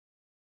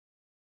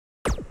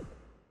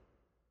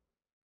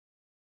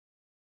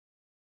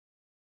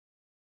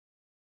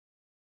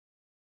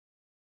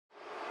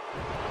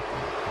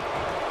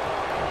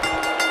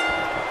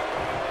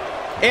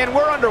And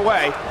we're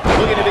underway.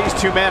 Looking at these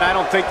two men, I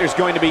don't think there's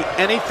going to be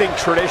anything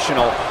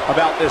traditional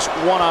about this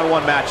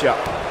one-on-one matchup.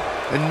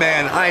 And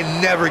man, I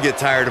never get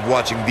tired of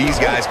watching these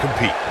guys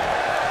compete.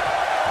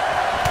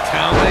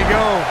 Down they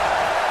go.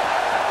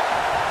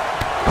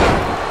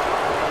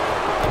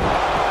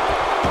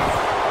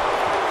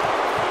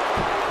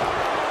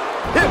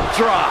 Hip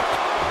drop.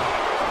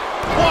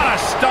 What a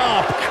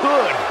stomp.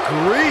 Good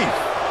grief.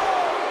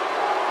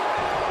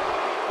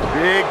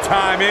 Big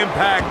time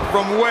impact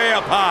from way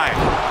up high.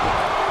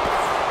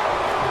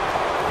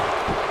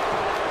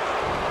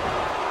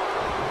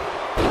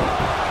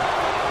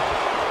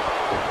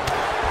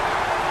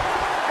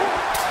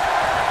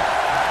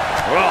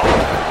 Well,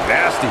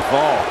 nasty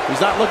fall.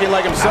 He's not looking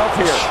like himself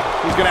here.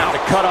 He's going to have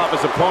to cut off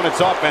his opponent's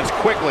offense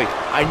quickly.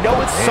 I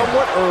know it's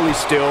somewhat early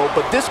still,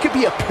 but this could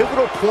be a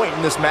pivotal point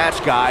in this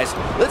match, guys.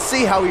 Let's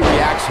see how he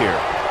reacts here.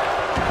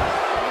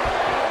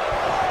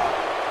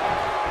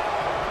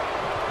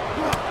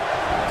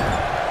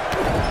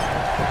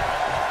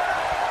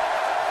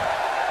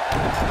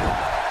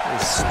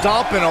 He's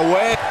stomping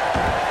away.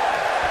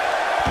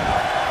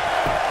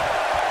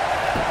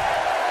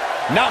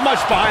 Not much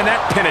behind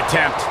that pin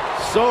attempt.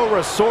 So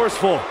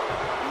resourceful.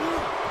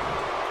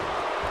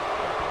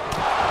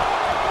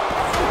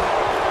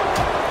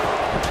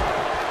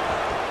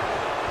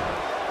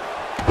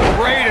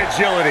 Great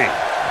agility.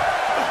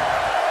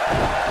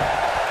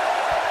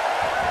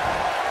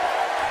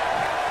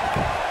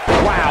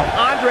 Wow,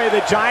 Andre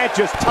the Giant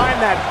just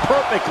timed that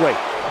perfectly.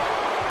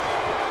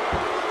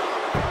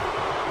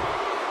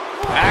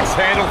 Axe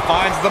handle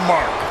finds the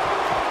mark.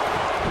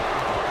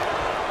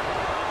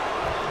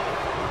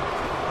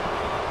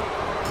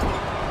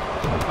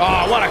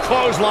 Oh, what a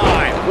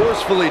clothesline.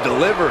 Forcefully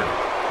delivered.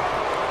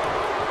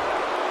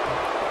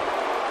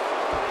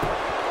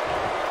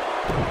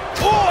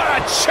 Oh, what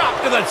a chop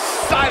to the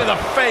side of the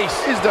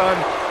face. He's done.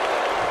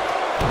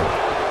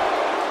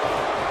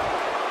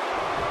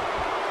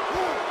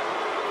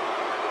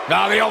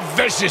 Now the old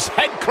vicious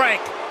head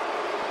crank.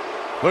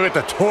 Look at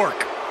the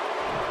torque.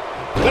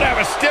 Gonna have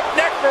a stiff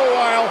neck for a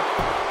while.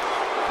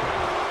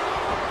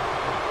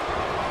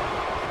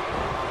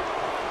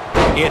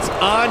 It's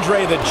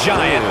Andre the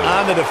Giant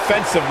on the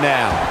defensive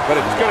now. But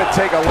it's going to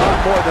take a lot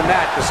more than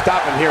that to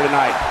stop him here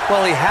tonight.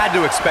 Well, he had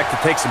to expect to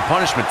take some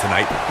punishment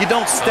tonight. You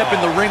don't step in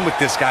the ring with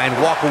this guy and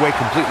walk away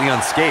completely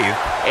unscathed.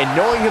 And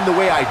knowing him the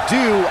way I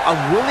do, I'm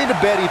willing to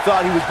bet he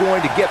thought he was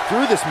going to get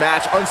through this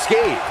match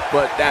unscathed.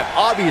 But that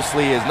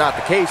obviously is not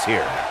the case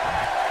here.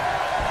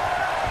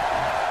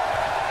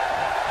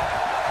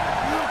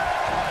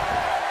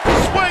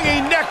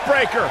 Swinging neck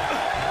breaker.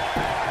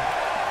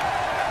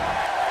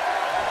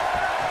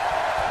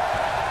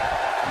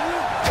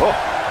 Oh,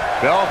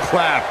 bell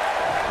clap.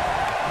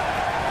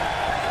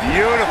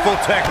 Beautiful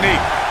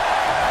technique.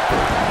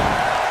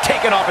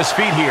 Taken off his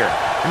feet here.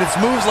 And it's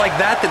moves like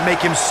that that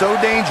make him so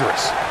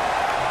dangerous.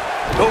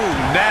 Oh,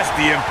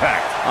 nasty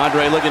impact.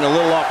 Andre looking a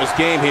little off his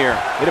game here.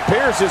 It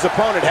appears his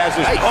opponent has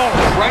his... Oh,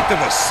 right to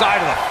the side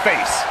of the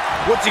face.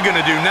 What's he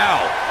gonna do now?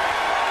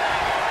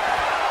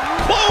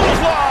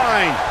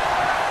 Clothesline!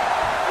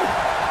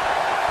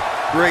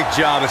 Great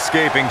job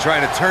escaping,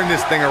 trying to turn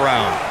this thing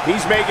around.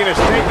 He's making a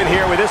statement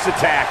here with this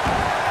attack.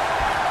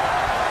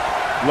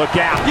 Look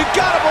out. You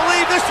gotta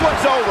believe this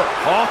one's over.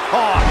 Oh,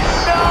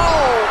 no!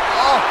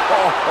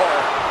 Oh,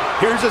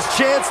 here's his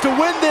chance to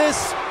win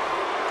this.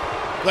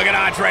 Look at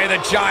Andre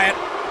the Giant.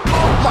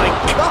 Oh, my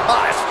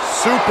gosh.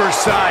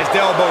 Supersized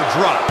elbow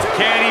drop.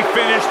 Can he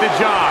finish the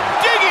job?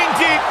 Digging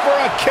deep for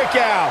a kick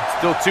out.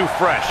 Still too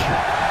fresh.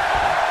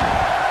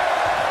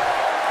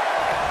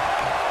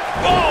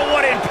 Oh,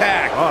 what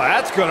impact. Oh,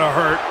 that's gonna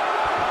hurt.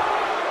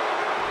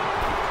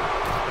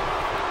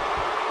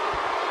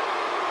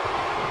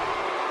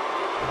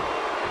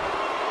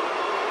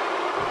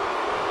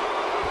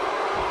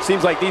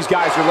 Seems like these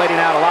guys are letting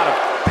out a lot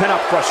of pent-up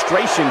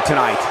frustration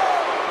tonight.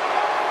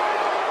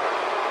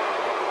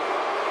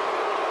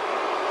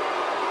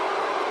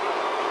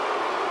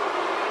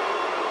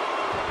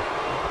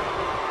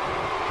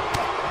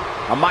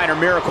 A minor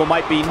miracle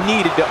might be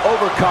needed to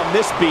overcome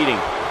this beating.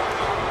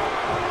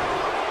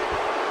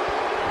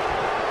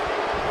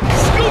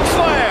 Scoop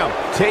slam!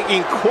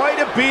 Taking quite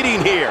a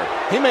beating here.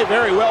 He may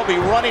very well be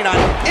running on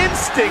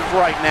instinct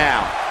right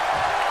now.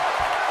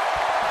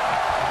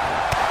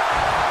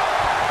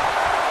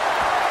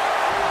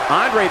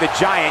 Andre the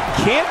Giant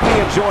can't be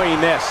enjoying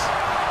this.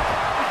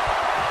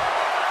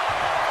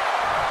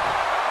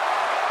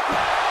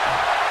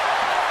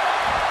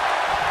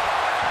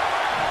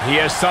 He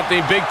has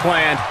something big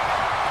planned.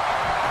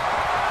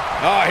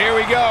 Oh, here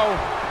we go.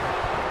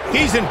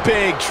 He's in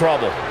big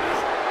trouble.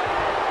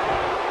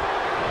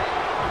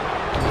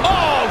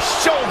 Oh,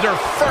 shoulder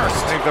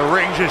first. I think the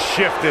ring just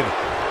shifted.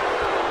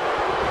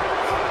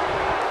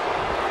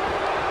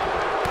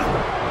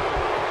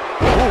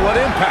 Ooh, what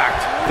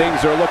impact.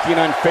 Things are looking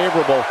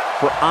unfavorable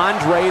for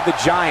Andre the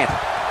Giant.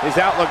 His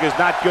outlook is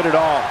not good at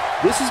all.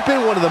 This has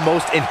been one of the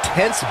most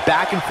intense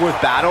back-and-forth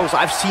battles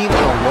I've seen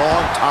in a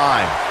long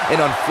time.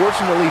 And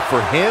unfortunately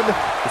for him,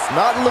 it's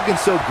not looking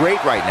so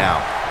great right now.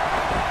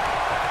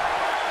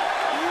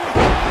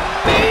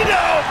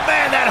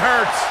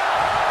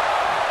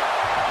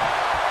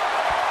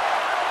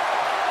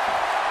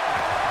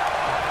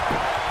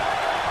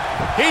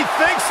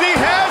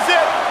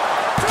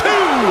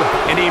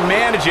 he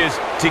manages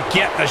to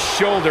get the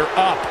shoulder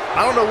up.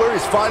 I don't know where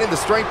he's finding the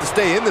strength to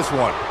stay in this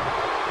one.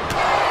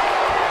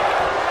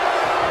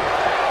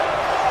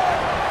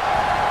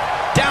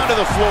 Down to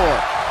the floor.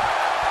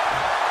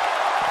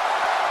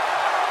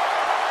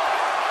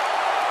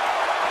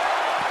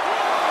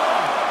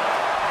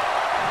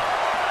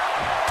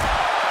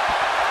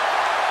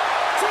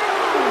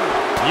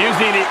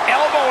 Using the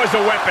elbow as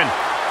a weapon.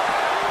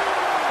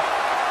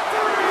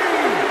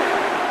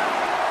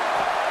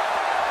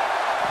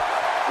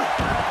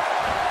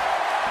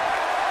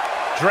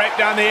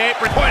 Draped on the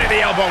apron, point of the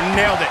elbow,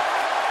 nailed it.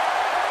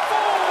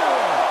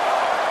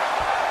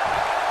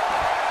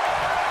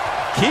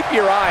 Keep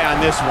your eye on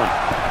this one.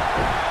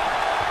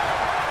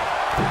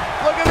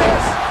 Look at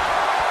this.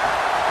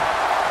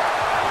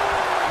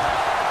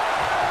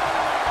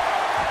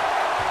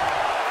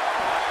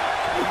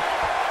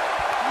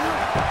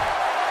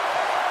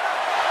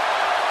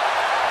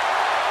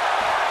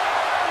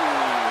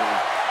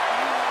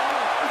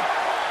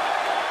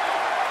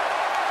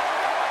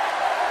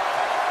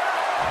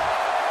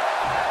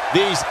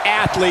 These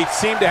athletes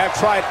seem to have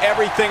tried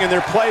everything in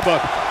their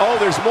playbook. Oh,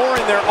 there's more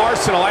in their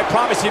arsenal, I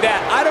promise you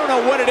that. I don't know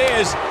what it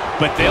is,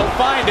 but they'll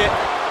find it.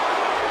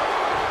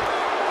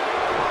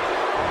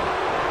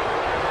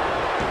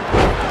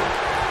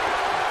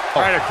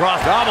 Right across,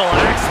 double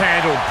axe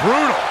handle,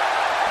 brutal.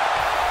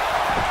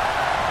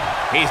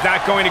 He's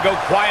not going to go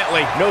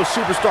quietly. No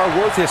superstar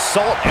worth his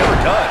salt ever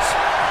does.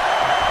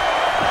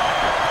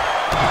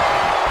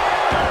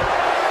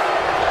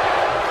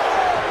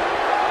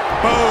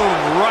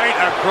 Boom, right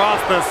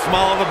across the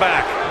small of the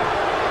back.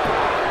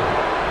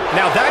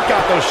 Now that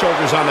got those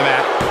shoulders on the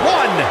mat.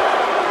 1,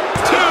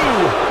 2.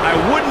 I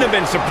wouldn't have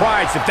been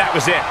surprised if that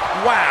was it.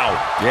 Wow.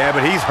 Yeah,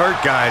 but he's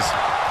hurt, guys.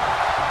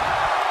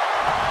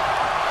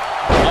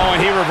 Oh,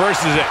 and he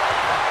reverses it.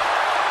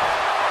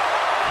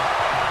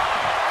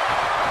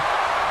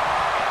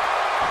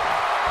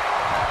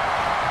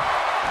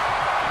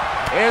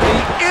 And the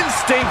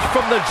instinct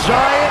from the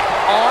Giant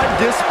on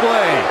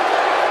display.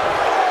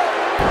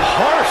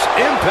 Harsh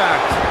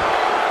impact.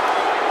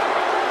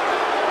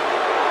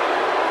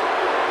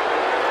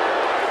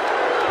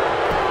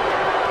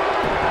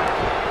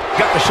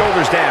 Got the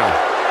shoulders down.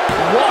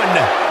 1,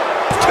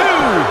 2.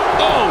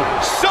 Oh,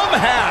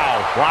 somehow.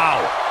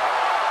 Wow.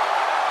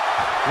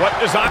 What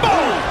does I...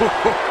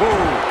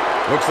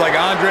 Oh! Looks like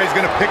Andre's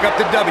going to pick up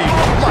the W.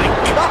 Oh my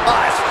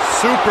gosh.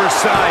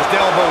 Supersized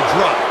elbow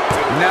drop.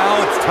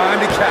 Now it's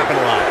time to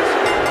capitalize.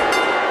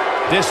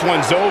 This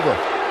one's over.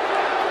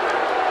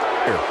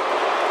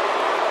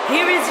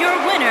 Here is your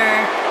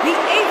winner, the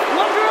 8th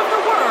wonder of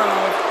the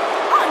world,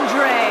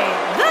 Andre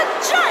the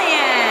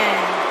Giant!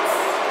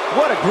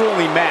 What a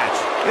grueling match.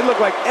 It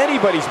looked like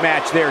anybody's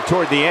match there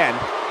toward the end.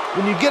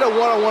 When you get a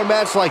one-on-one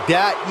match like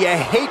that, you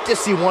hate to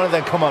see one of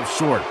them come up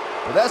short.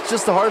 But that's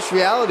just the harsh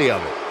reality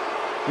of it.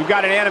 We've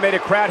got an animated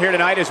crowd here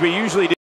tonight, as we usually do.